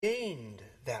gained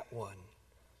that one.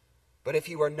 But if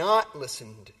you are not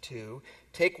listened to,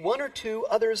 take one or two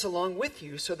others along with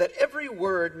you, so that every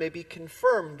word may be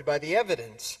confirmed by the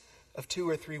evidence of 2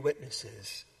 or 3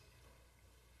 witnesses.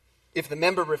 If the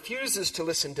member refuses to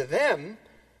listen to them,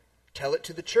 tell it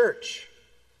to the church.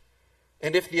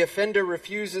 And if the offender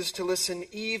refuses to listen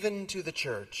even to the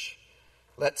church,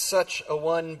 let such a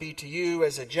one be to you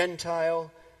as a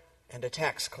Gentile and a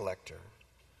tax collector.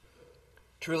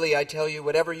 Truly, I tell you,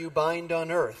 whatever you bind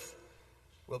on earth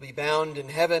will be bound in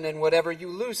heaven, and whatever you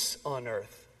loose on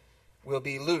earth will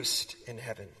be loosed in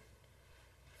heaven.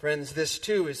 Friends, this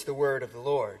too is the word of the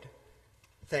Lord.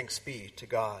 Thanks be to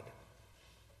God.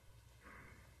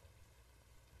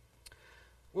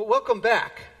 Well, welcome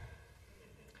back.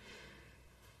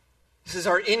 This is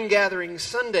our ingathering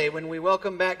Sunday when we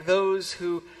welcome back those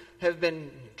who have been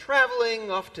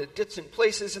traveling off to distant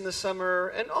places in the summer,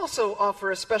 and also offer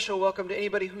a special welcome to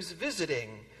anybody who's visiting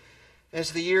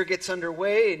as the year gets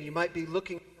underway and you might be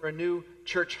looking for a new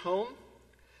church home.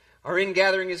 Our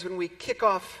ingathering is when we kick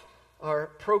off our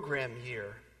program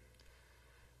year.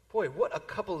 Boy, what a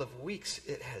couple of weeks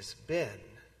it has been.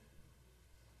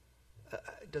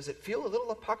 Does it feel a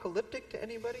little apocalyptic to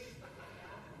anybody?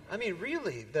 I mean,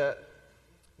 really,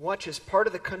 watch as part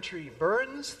of the country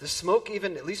burns. The smoke,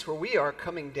 even at least where we are,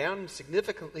 coming down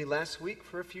significantly last week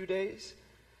for a few days.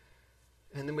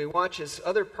 And then we watch as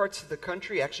other parts of the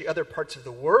country, actually other parts of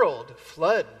the world,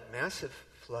 flood, massive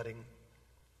flooding.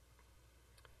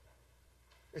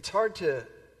 It's hard to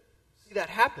see that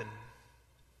happen.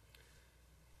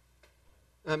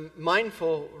 I'm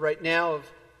mindful right now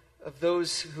of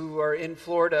those who are in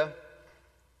Florida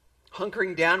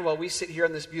hunkering down while we sit here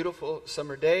on this beautiful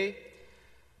summer day,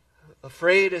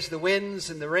 afraid as the winds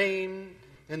and the rain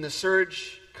and the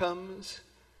surge comes,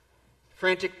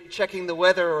 frantically checking the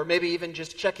weather, or maybe even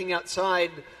just checking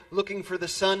outside, looking for the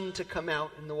sun to come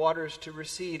out and the waters to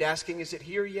recede, asking, is it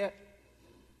here yet?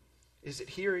 Is it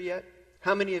here yet?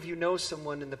 How many of you know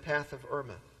someone in the path of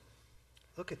Irma?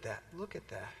 Look at that. Look at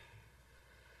that.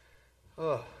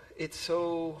 Oh, it's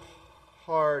so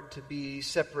hard to be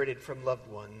separated from loved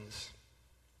ones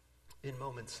in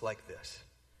moments like this.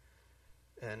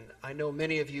 And I know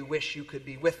many of you wish you could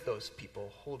be with those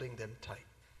people, holding them tight.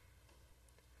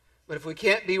 But if we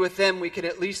can't be with them, we can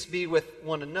at least be with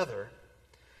one another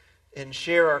and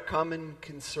share our common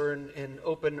concern and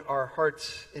open our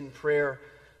hearts in prayer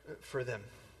for them.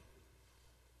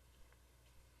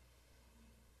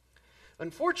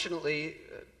 Unfortunately,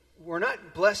 we're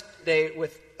not blessed today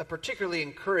with a particularly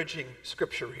encouraging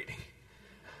scripture reading.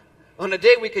 On a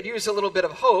day we could use a little bit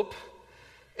of hope,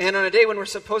 and on a day when we're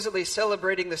supposedly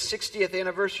celebrating the 60th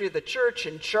anniversary of the church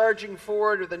and charging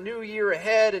forward to the new year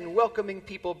ahead and welcoming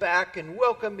people back and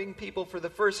welcoming people for the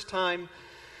first time,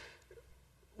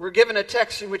 we're given a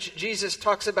text in which Jesus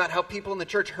talks about how people in the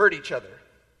church hurt each other.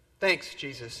 Thanks,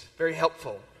 Jesus. Very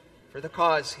helpful for the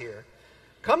cause here.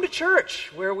 Come to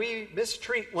church where we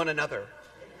mistreat one another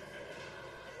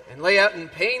and lay out in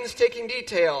painstaking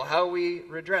detail how we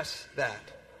redress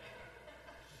that.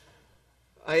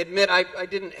 I admit I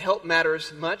didn't help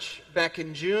matters much back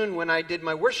in June when I did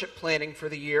my worship planning for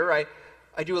the year.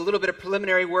 I do a little bit of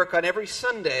preliminary work on every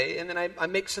Sunday, and then I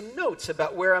make some notes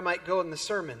about where I might go in the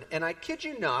sermon. And I kid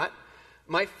you not,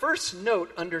 my first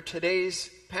note under today's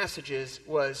passages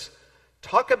was,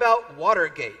 talk about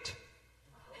Watergate.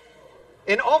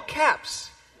 In all caps.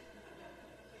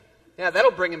 Yeah,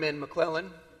 that'll bring him in,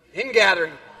 McClellan. In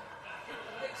gathering.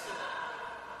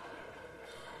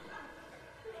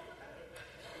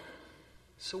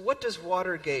 So what does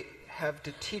Watergate have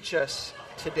to teach us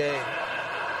today?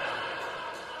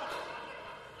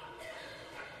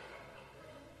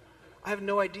 I have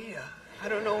no idea. I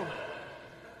don't know.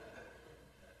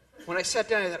 When I sat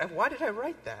down, I thought, why did I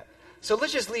write that? So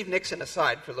let's just leave Nixon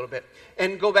aside for a little bit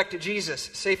and go back to Jesus,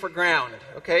 safer ground,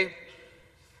 okay?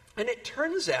 And it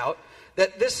turns out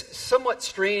that this somewhat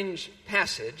strange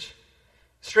passage,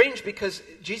 strange because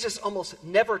Jesus almost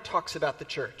never talks about the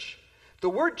church. The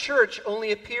word church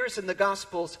only appears in the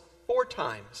Gospels 4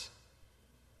 times.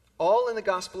 All in the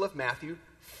Gospel of Matthew,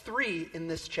 3 in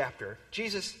this chapter.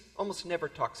 Jesus almost never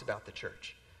talks about the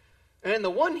church. And in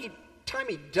the time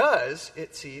he does,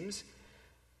 it seems,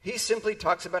 he simply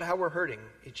talks about how we're hurting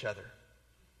each other.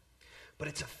 But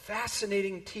it's a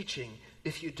fascinating teaching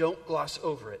if you don't gloss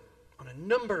over it on a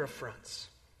number of fronts.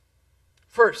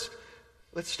 First,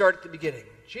 let's start at the beginning.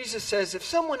 Jesus says, if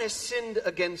someone has sinned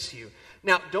against you,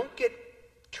 now don't get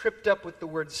tripped up with the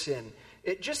word sin.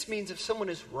 It just means if someone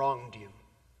has wronged you.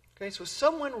 Okay, so if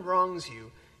someone wrongs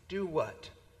you, do what?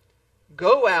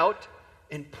 Go out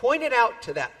and point it out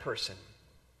to that person.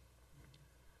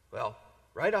 Well,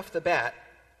 right off the bat,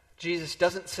 Jesus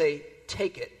doesn't say,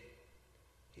 take it.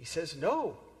 He says,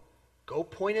 no, go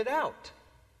point it out.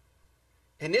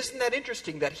 And isn't that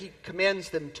interesting that he commands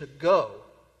them to go?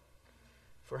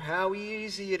 For how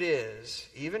easy it is,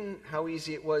 even how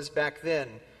easy it was back then,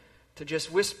 to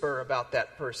just whisper about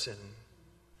that person,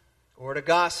 or to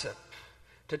gossip,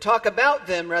 to talk about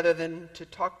them rather than to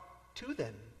talk to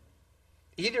them,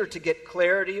 either to get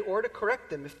clarity or to correct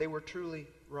them if they were truly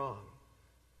wrong.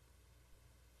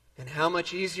 And how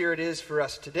much easier it is for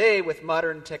us today with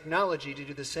modern technology to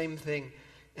do the same thing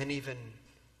and even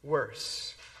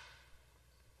worse.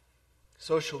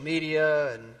 Social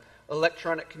media and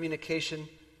electronic communication,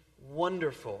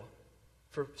 wonderful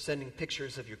for sending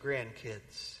pictures of your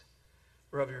grandkids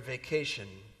or of your vacation.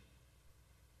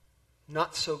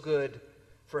 Not so good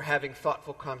for having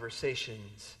thoughtful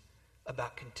conversations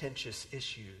about contentious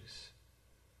issues.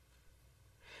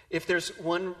 If there's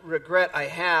one regret I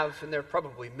have, and there are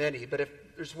probably many, but if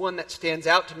there's one that stands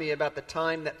out to me about the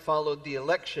time that followed the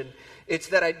election, it's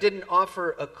that I didn't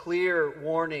offer a clear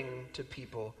warning to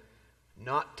people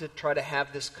not to try to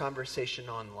have this conversation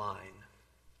online.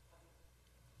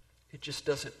 It just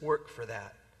doesn't work for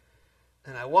that.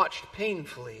 And I watched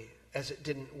painfully as it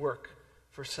didn't work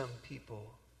for some people.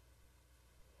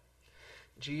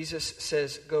 Jesus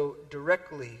says, go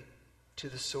directly to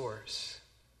the source.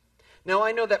 Now,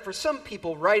 I know that for some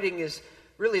people, writing is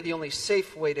really the only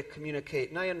safe way to communicate,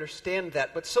 and I understand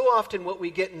that. But so often what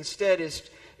we get instead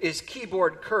is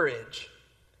keyboard courage,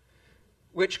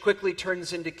 which quickly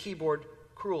turns into keyboard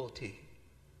cruelty.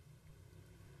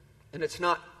 And it's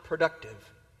not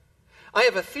productive. I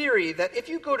have a theory that if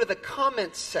you go to the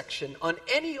comments section on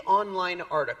any online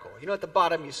article, at the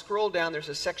bottom you scroll down, there's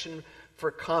a section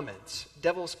for comments.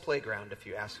 Devil's playground, if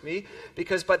you ask me.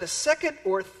 Because by the second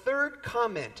or third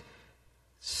comment,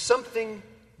 something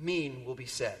mean will be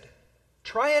said.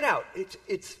 Try it out.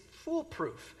 It's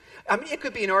foolproof. I mean, it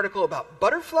could be an article about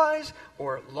butterflies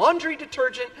or laundry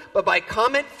detergent, but by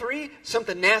comment 3,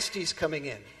 something nasty's coming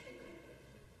in.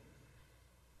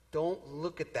 Don't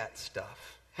look at that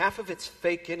stuff. Half of it's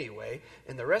fake anyway,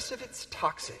 and the rest of it's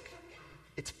toxic.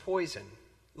 It's poison.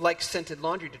 Like scented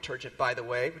laundry detergent, by the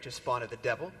way, which is spawn of the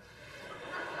devil.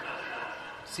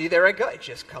 See, there I go. It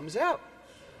just comes out.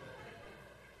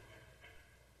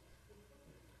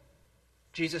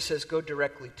 Jesus says, go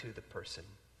directly to the person.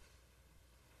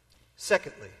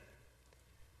 Secondly,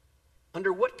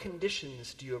 under what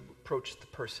conditions do you approach the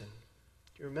person?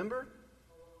 Do you remember?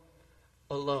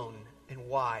 Alone. And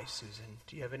why, Susan?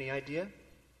 Do you have any idea?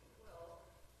 Well,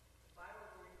 if I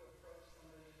were going to approach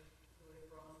somebody who had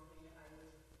wronged me, I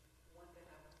would want to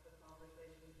have the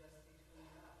conversation just between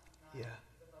us, not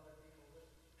with other people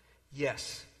listening.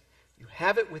 Yes. You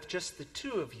have it with just the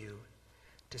two of you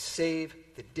to save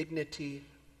the dignity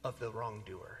of the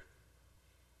wrongdoer.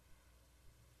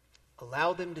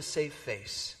 Allow them to save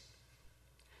face.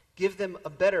 Give them a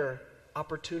better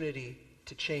opportunity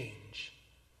to change.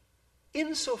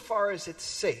 Insofar as it's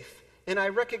safe, and I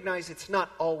recognize it's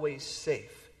not always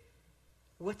safe.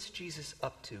 What's Jesus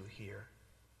up to here?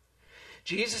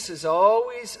 Jesus is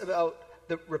always about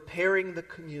repairing the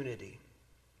community,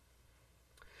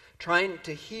 trying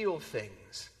to heal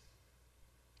things.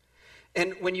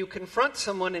 And when you confront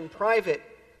someone in private,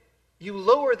 you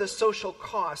lower the social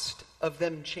cost of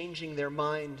them changing their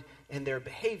mind and their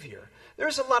behavior.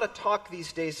 There's a lot of talk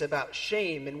these days about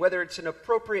shame and whether it's an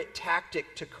appropriate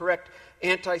tactic to correct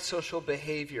antisocial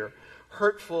behavior,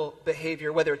 hurtful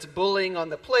behavior, whether it's bullying on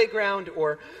the playground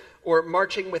or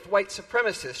marching with white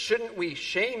supremacists. Shouldn't we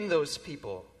shame those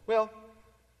people? Well,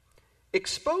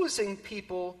 exposing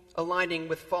people aligning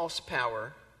with false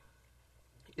power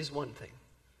is one thing.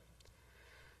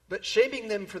 But shaming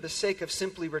them for the sake of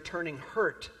simply returning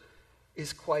hurt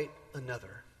is quite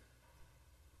another.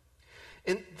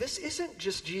 And this isn't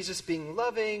just Jesus being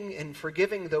loving and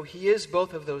forgiving, though he is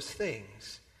both of those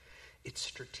things. It's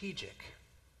strategic.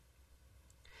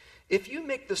 If you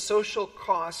make the social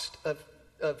cost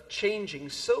of changing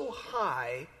so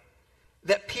high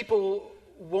that people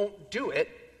won't do it,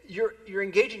 you're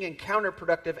engaging in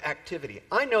counterproductive activity.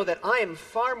 I know that I am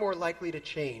far more likely to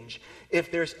change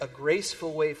if there's a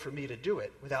graceful way for me to do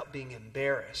it without being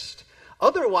embarrassed.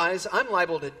 Otherwise, I'm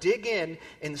liable to dig in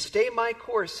and stay my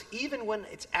course even when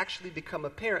it's actually become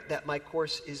apparent that my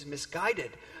course is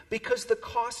misguided because the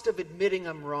cost of admitting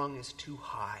I'm wrong is too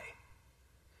high.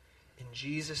 And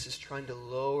Jesus is trying to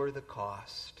lower the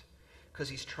cost because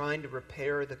he's trying to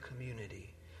repair the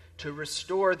community, to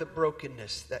restore the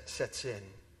brokenness that sets in.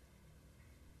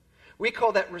 We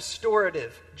call that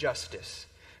restorative justice,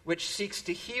 which seeks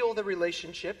to heal the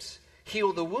relationships,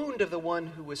 heal the wound of the one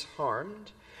who was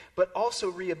harmed, but also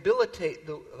rehabilitate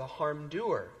the harm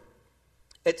doer.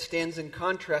 It stands in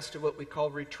contrast to what we call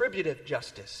retributive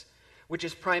justice, which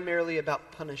is primarily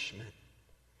about punishment.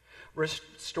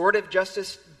 Restorative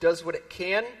justice does what it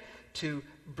can to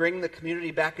bring the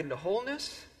community back into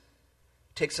wholeness.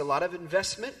 Takes a lot of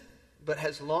investment, but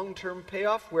has long-term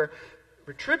payoff, where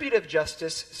retributive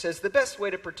justice says the best way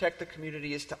to protect the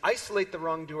community is to isolate the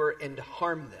wrongdoer and to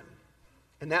harm them.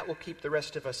 And that will keep the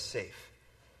rest of us safe.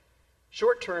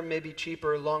 Short-term may be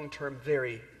cheaper, long-term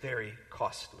very, very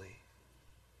costly.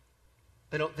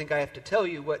 I don't think I have to tell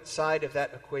you what side of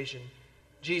that equation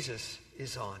Jesus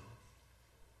is on.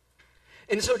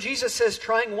 And so Jesus says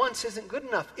trying once isn't good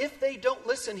enough. If they don't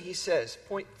listen, he says,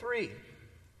 point 3,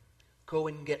 go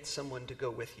and get someone to go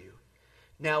with you.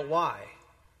 Now why?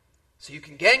 So you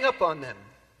can gang up on them?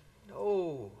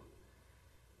 No.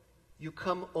 You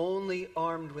come only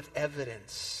armed with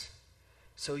evidence,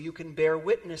 so you can bear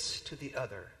witness to the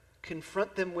other,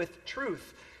 confront them with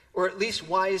truth, or at least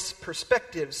wise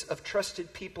perspectives of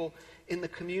trusted people in the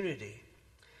community.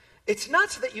 It's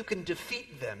not so that you can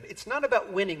defeat them. It's not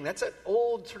about winning. That's an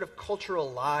old sort of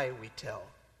cultural lie we tell.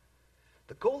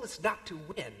 The goal is not to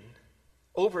win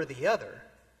over the other.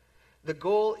 The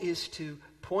goal is to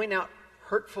point out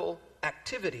hurtful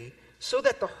activity so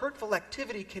that the hurtful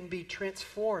activity can be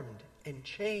transformed and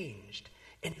changed.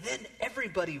 And then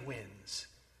everybody wins.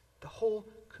 The whole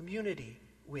community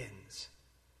wins.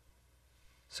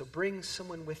 So bring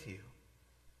someone with you.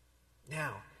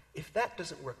 Now, if that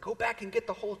doesn't work, go back and get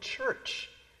the whole church.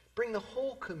 Bring the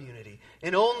whole community.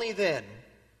 And only then,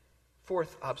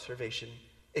 fourth observation,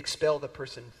 expel the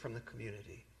person from the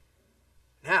community.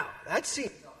 Now, that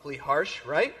seems awfully harsh,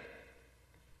 right?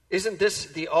 Isn't this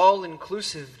the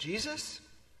all-inclusive Jesus?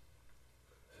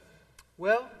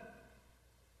 Well,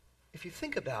 if you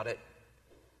think about it,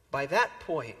 by that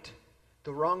point,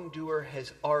 the wrongdoer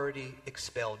has already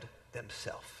expelled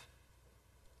themselves.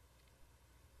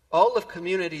 All of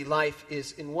community life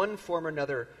is, in one form or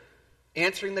another,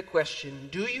 answering the question,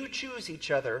 do you choose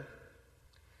each other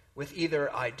with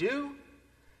either I do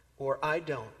or I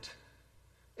don't?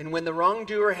 And when the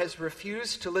wrongdoer has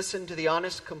refused to listen to the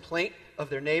honest complaint of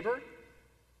their neighbor,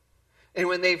 and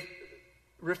when they've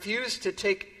refused to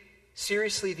take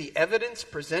seriously the evidence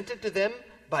presented to them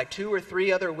by 2 or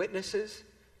 3 other witnesses,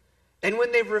 and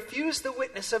when they've refused the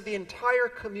witness of the entire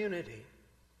community,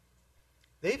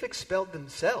 they've expelled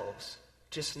themselves,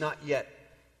 just not yet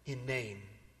in name.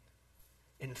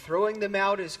 And throwing them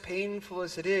out, as painful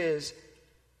as it is,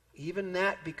 even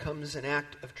that becomes an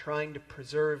act of trying to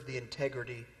preserve the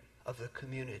integrity of the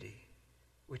community,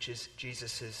 which is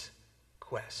Jesus'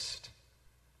 quest.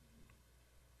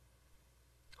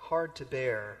 Hard to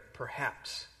bear,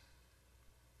 perhaps,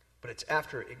 but it's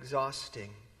after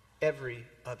exhausting every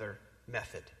other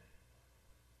method.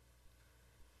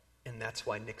 And that's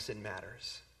why Nixon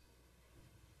matters.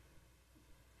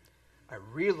 I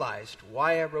realized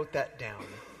why I wrote that down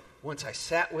once I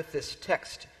sat with this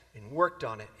text and worked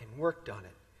on it.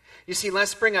 You see,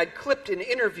 last spring I'd clipped an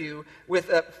interview with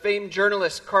a famed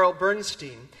journalist, Carl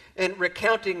Bernstein, and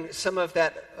recounting some of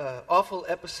that awful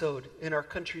episode in our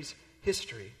country's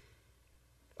history.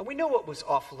 And we know what was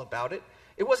awful about it.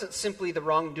 It wasn't simply the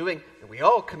wrongdoing, and we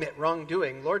all commit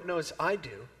wrongdoing. Lord knows I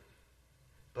do.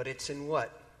 But it's in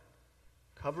what?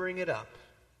 Covering it up.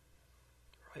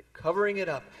 Right? Covering it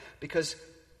up. Because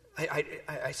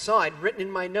I saw, I'd written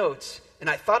in my notes, and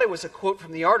I thought it was a quote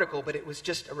from the article, but it was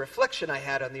just a reflection I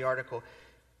had on the article.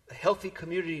 A healthy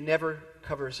community never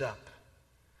covers up.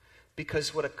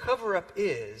 Because what a cover-up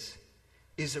is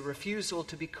a refusal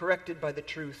to be corrected by the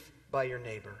truth by your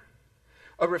neighbor.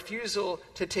 A refusal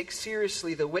to take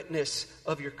seriously the witness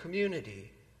of your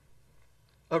community.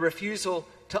 A refusal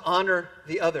to honor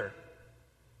the other.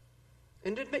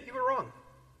 And admit you were wrong.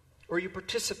 Or you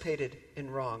participated in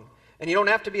wrong. And you don't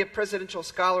have to be a presidential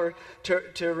scholar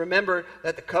to remember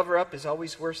that the cover-up is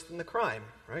always worse than the crime,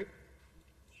 right?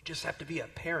 You just have to be a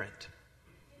parent.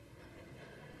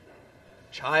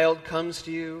 Child comes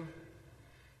to you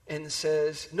and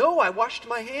says, "No, I washed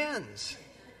my hands.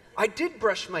 I did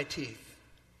brush my teeth."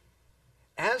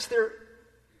 As their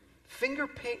finger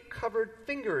paint-covered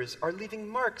fingers are leaving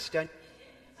marks down.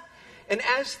 And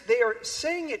as they are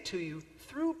saying it to you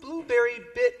through blueberry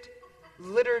bit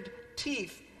littered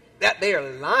teeth that they are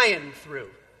lying through,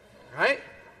 right?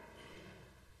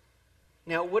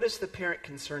 Now, what is the parent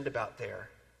concerned about there?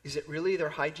 Is it really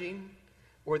their hygiene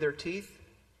or their teeth?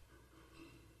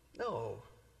 No.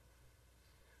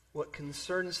 What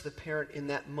concerns the parent in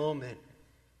that moment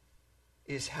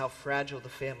is how fragile the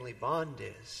family bond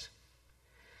is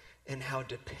and how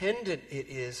dependent it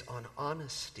is on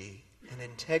honesty and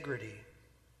integrity.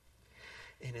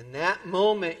 And in that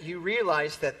moment, you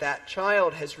realize that that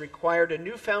child has required a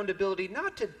newfound ability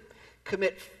not to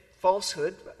commit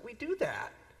falsehood, but we do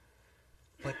that,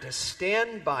 but to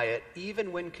stand by it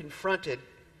even when confronted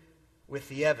with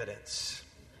the evidence.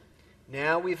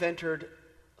 Now we've entered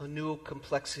a new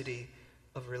complexity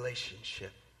of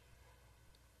relationship.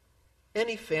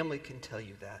 Any family can tell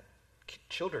you that.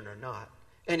 Children are not.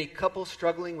 Any couple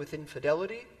struggling with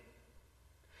infidelity,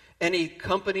 any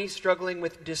company struggling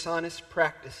with dishonest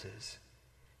practices.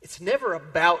 It's never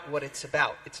about what it's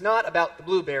about. It's not about the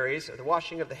blueberries or the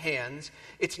washing of the hands.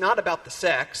 It's not about the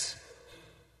sex.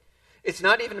 It's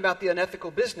not even about the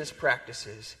unethical business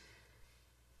practices.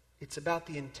 It's about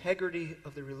the integrity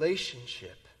of the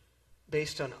relationship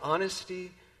based on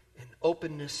honesty and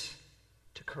openness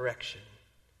to correction.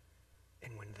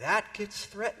 And when that gets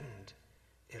threatened,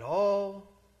 it all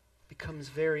becomes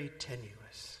very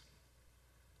tenuous.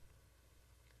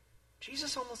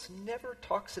 Jesus almost never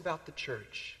talks about the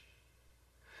church.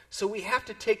 So we have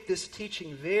to take this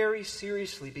teaching very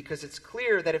seriously, because it's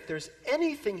clear that if there's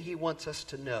anything he wants us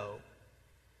to know,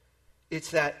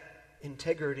 it's that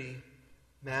integrity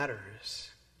matters.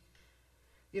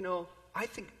 You know, I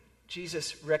think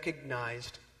Jesus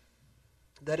recognized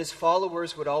that his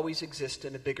followers would always exist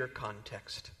in a bigger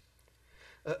context,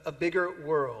 a bigger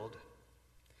world.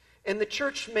 And the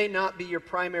church may not be your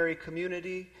primary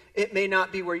community. It may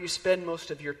not be where you spend most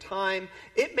of your time.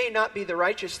 It may not be the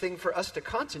righteous thing for us to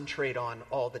concentrate on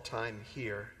all the time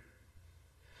here.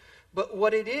 But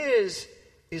what it is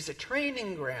a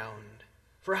training ground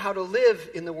for how to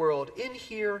live in the world, in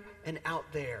here and out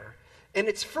there. And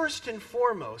it's first and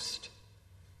foremost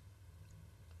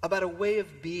about a way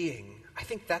of being. I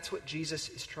think that's what Jesus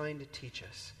is trying to teach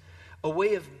us. A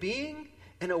way of being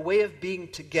and a way of being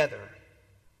together.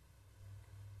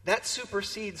 That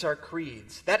supersedes our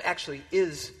creeds. That actually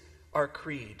is our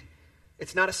creed.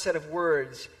 It's not a set of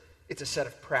words, it's a set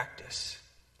of practice.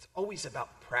 It's always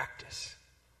about practice.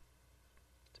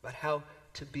 It's about how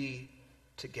to be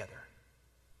together.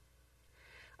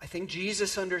 I think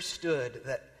Jesus understood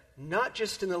that not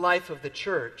just in the life of the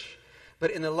church, but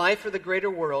in the life of the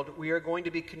greater world, we are going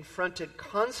to be confronted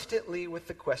constantly with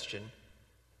the question,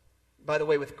 by the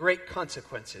way, with great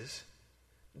consequences,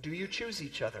 do you choose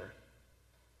each other?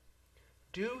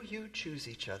 Do you choose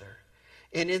each other?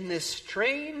 And in this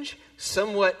strange,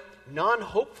 somewhat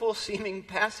non-hopeful seeming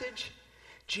passage,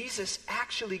 Jesus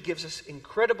actually gives us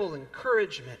incredible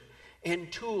encouragement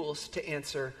and tools to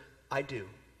answer, I do.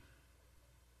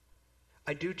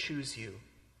 I do choose you.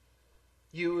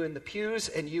 You in the pews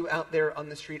and you out there on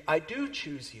the street, I do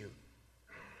choose you.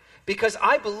 Because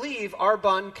I believe our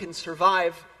bond can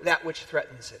survive that which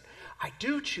threatens it. I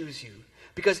do choose you.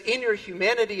 Because in your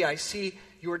humanity, I see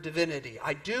your divinity.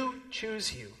 I do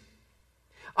choose you.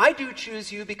 I do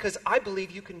choose you because I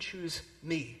believe you can choose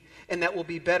me. And that will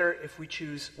be better if we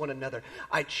choose one another.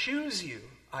 I choose you.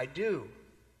 I do.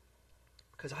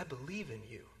 Because I believe in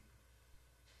you.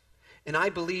 And I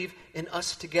believe in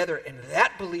us together. And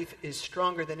that belief is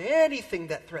stronger than anything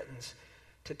that threatens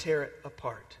to tear it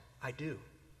apart. I do.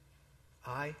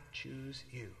 I choose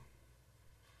you.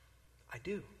 I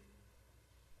do.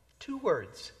 2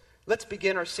 words. Let's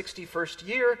begin our 61st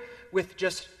year with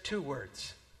just 2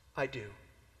 words. I do.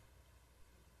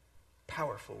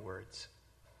 Powerful words.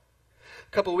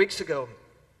 A couple weeks ago,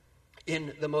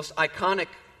 in the most iconic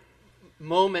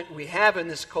moment we have in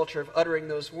this culture of uttering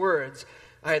those words,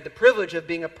 I had the privilege of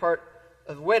being a part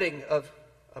of the wedding of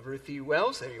Ruthie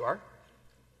Wells, there you are,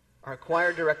 our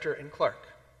choir director in Clark.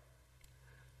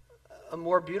 A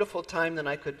more beautiful time than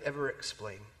I could ever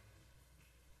explain.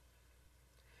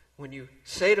 When you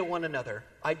say to one another,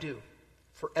 I do,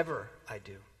 forever I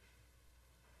do.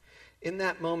 In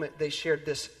that moment, they shared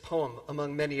this poem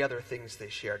among many other things they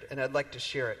shared, and I'd like to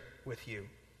share it with you,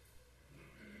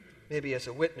 maybe as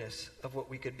a witness of what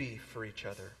we could be for each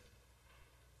other.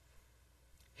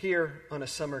 Here on a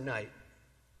summer night,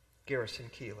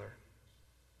 Garrison Keillor.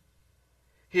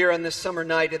 Here on this summer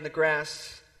night in the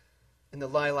grass, in the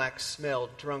lilac smell,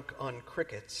 drunk on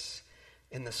crickets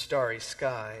in the starry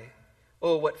sky.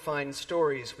 Oh, what fine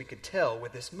stories we could tell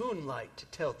with this moonlight to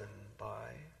tell them by.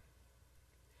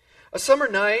 A summer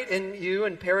night and you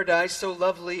in paradise so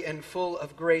lovely and full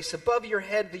of grace. Above your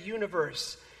head the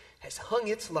universe has hung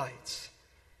its lights,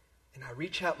 and I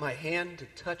reach out my hand to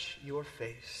touch your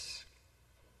face.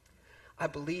 I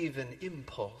believe in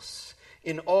impulse,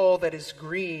 in all that is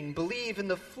green. Believe in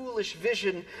the foolish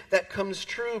vision that comes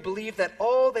true. Believe that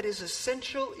all that is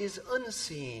essential is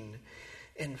unseen.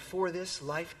 And for this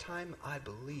lifetime, I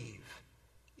believe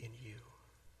in you.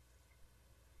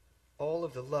 All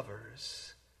of the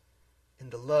lovers in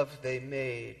the love they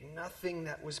made. Nothing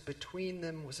that was between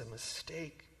them was a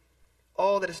mistake.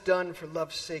 All that is done for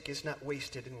love's sake is not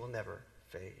wasted and will never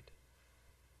fade.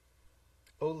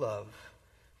 O love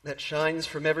that shines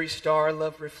from every star,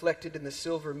 love reflected in the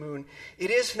silver moon, it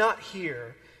is not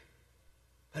here,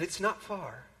 but it's not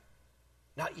far.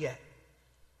 Not yet,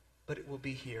 but it will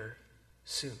be here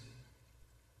soon.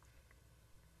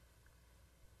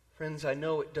 Friends, I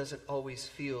know it doesn't always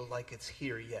feel like it's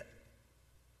here yet.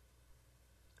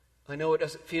 I know it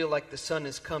doesn't feel like the sun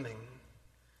is coming,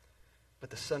 but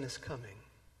the sun is coming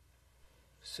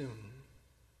soon.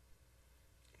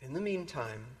 In the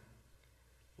meantime,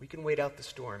 we can wait out the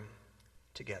storm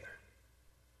together.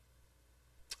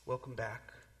 Welcome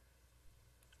back.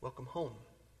 Welcome home.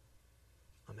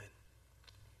 Amen.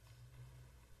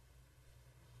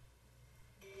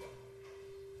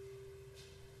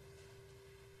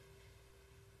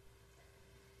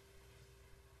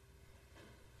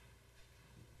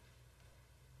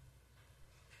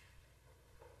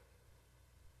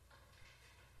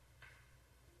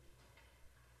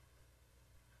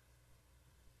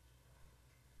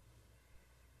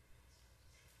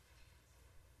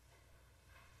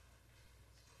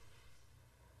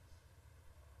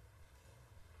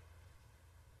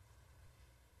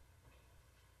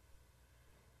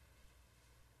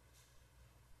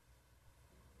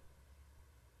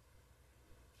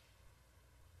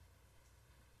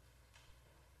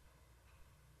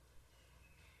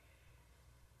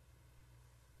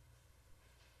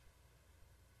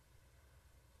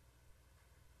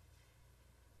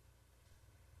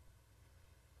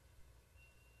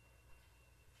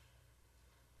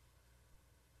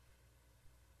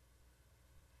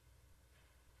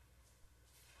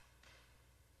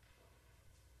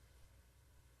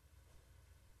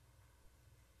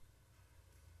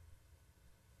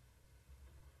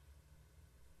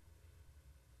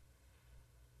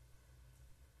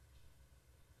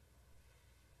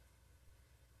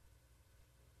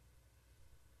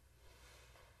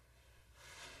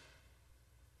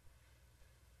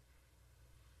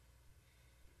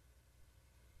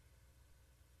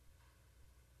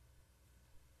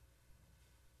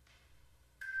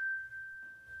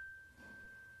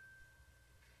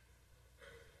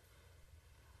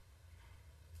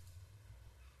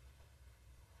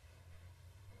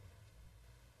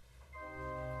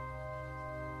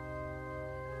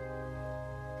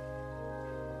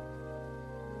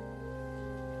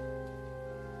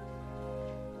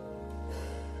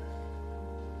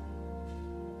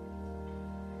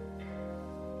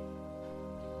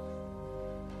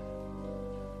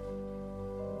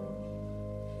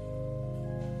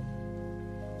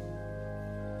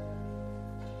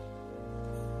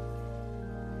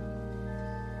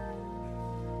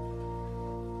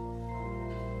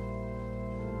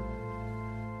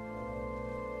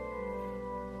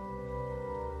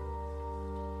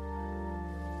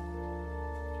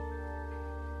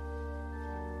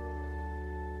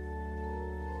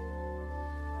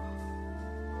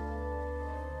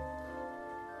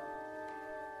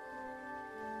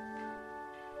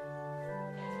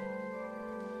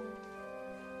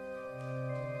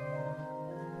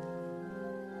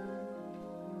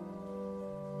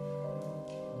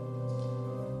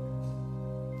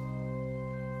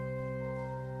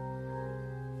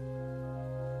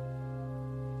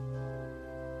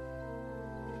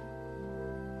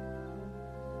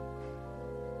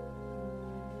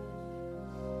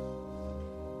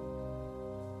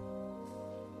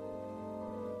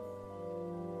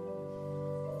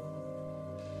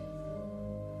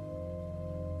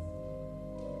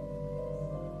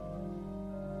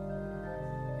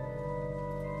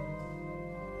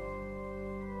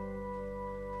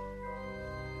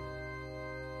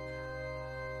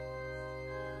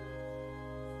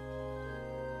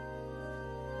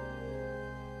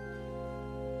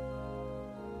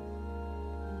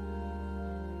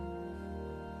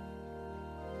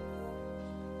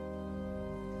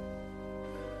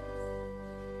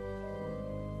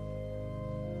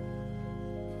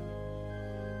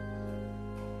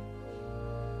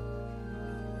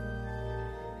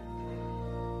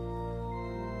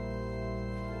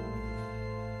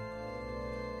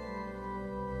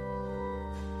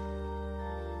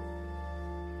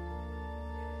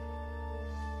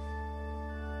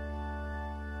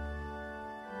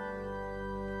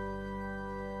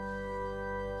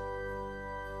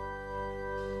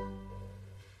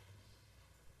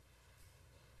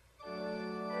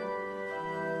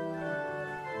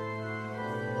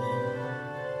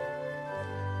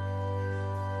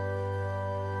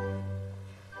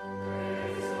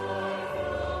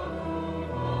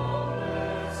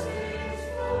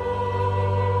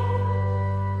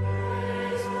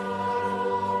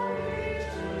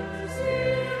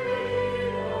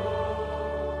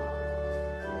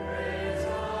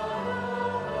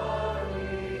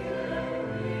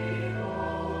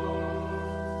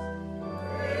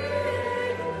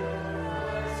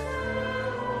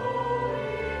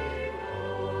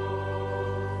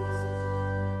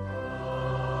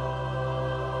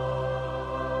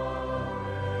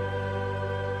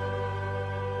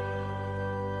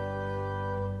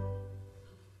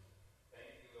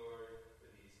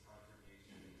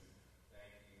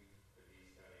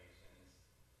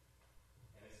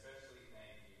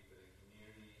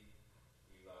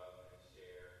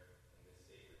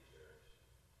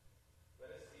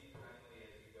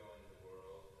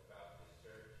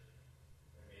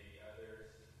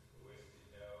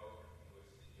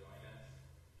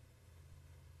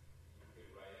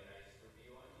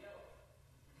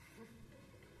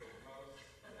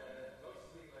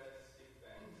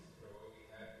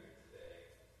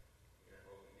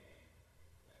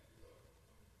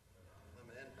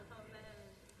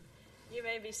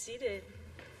 be seated.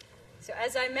 So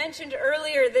as I mentioned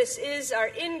earlier, this is our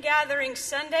In-Gathering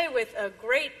Sunday with a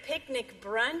great picnic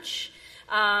brunch.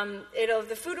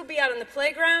 The food will be out on the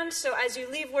playground, so as you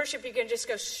leave worship, you can just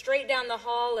go straight down the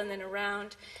hall and then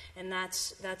around, and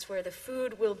that's where the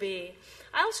food will be.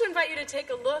 I also invite you to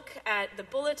take a look at the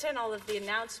bulletin, all of the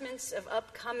announcements of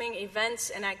upcoming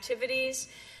events and activities.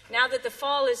 Now that the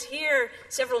fall is here,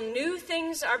 several new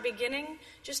things are beginning.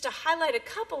 Just to highlight a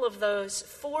couple of those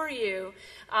for you,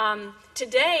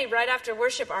 today, right after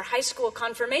worship, our high school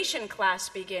confirmation class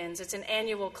begins. It's an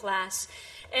annual class.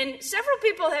 And several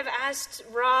people have asked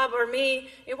Rob or me,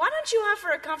 why don't you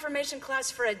offer a confirmation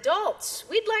class for adults?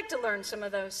 We'd like to learn some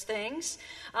of those things.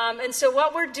 And so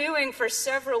what we're doing for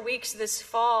several weeks this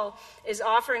fall is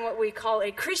offering what we call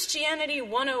a Christianity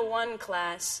 101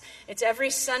 class. It's every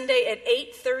Sunday at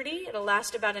 8:30. It'll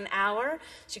last about an hour.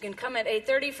 So you can come at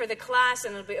 8:30 for the class,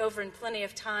 and it'll be over in plenty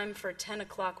of time for 10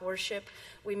 o'clock worship.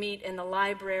 We meet in the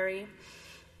library.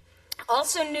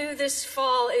 Also new this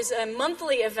fall is a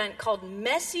monthly event called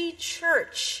Messy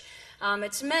Church.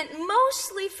 It's meant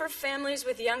mostly for families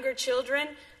with younger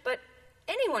children, but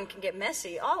anyone can get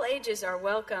messy. All ages are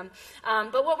welcome.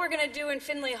 But what we're going to do in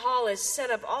Finley Hall is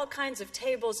set up all kinds of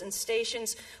tables and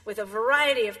stations with a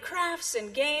variety of crafts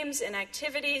and games and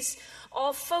activities,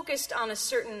 all focused on a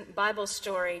certain Bible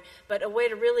story, but a way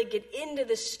to really get into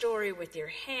the story with your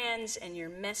hands and your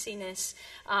messiness.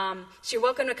 So you're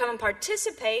welcome to come and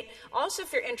participate. Also,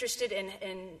 if you're interested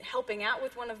in helping out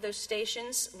with one of those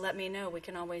stations, let me know. We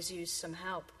can always use some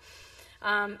help.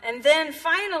 And then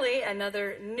finally,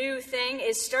 another new thing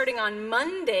is starting on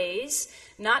Mondays,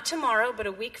 not tomorrow, but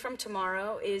a week from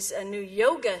tomorrow, is a new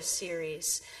yoga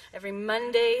series. Every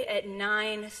Monday at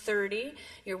 9:30.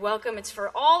 You're welcome. It's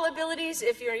for all abilities.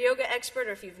 If you're a yoga expert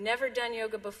or if you've never done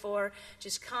yoga before,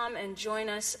 just come and join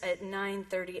us at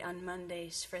 9:30 on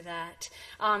Mondays for that.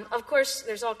 Of course,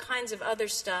 there's all kinds of other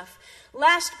stuff.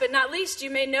 Last but not least, you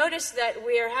may notice that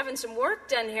we are having some work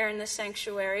done here in the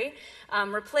sanctuary,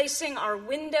 replacing our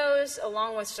windows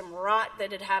along with some rot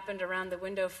that had happened around the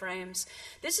window frames.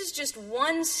 This is just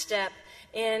one step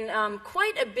in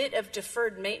quite a bit of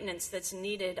deferred maintenance that's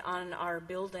needed on our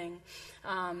building.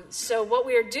 So what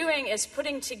we are doing is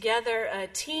putting together a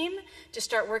team to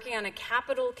start working on a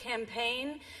capital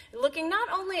campaign, looking not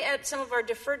only at some of our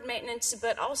deferred maintenance,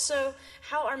 but also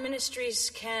how our ministries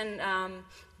can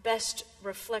best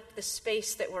reflect the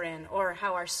space that we're in, or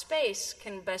how our space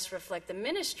can best reflect the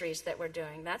ministries that we're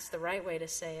doing. That's the right way to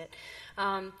say it.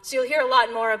 So you'll hear a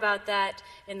lot more about that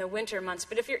in the winter months.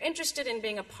 But if you're interested in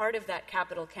being a part of that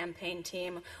capital campaign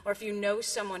team, or if you know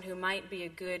someone who might be a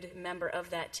good member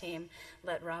of that team,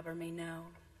 let Rob or me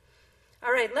know.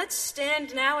 All right, let's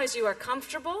stand now as you are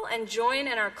comfortable and join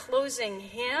in our closing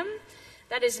hymn.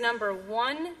 That is number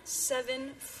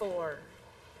 174.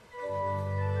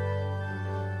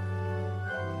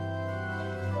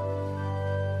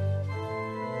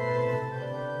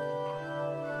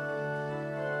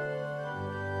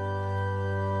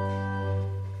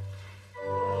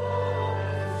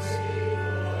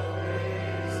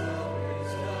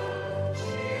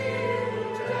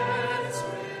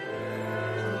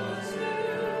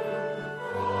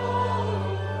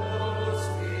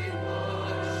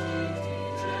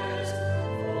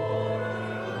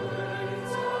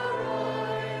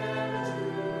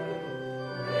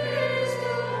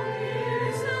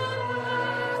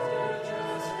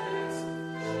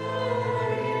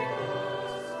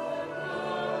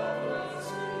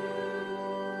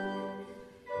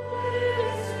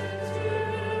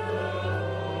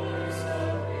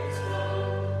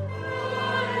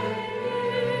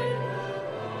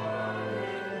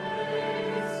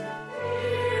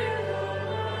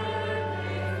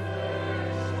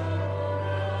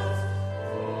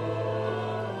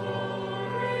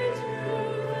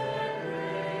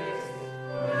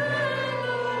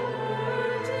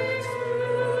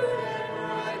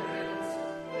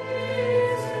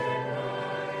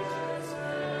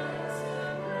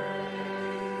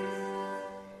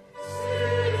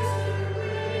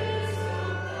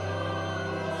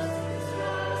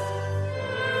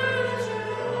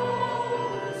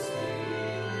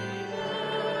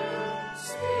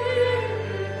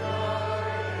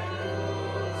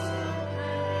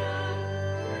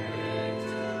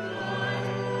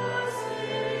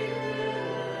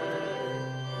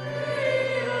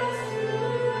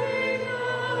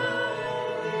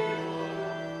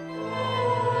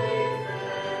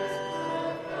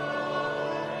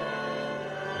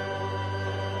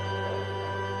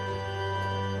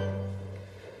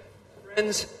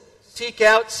 Friends, seek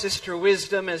out Sister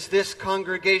Wisdom as this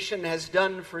congregation has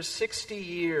done for 60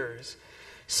 years.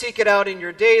 Seek it out in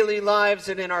your daily lives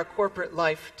and in our corporate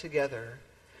life together.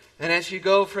 And as you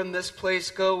go from this place,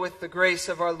 go with the grace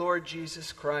of our Lord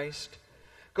Jesus Christ.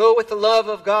 Go with the love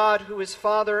of God, who is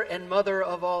Father and Mother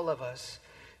of all of us.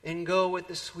 And go with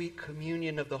the sweet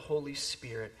communion of the Holy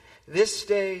Spirit, this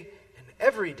day and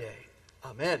every day.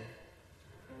 Amen.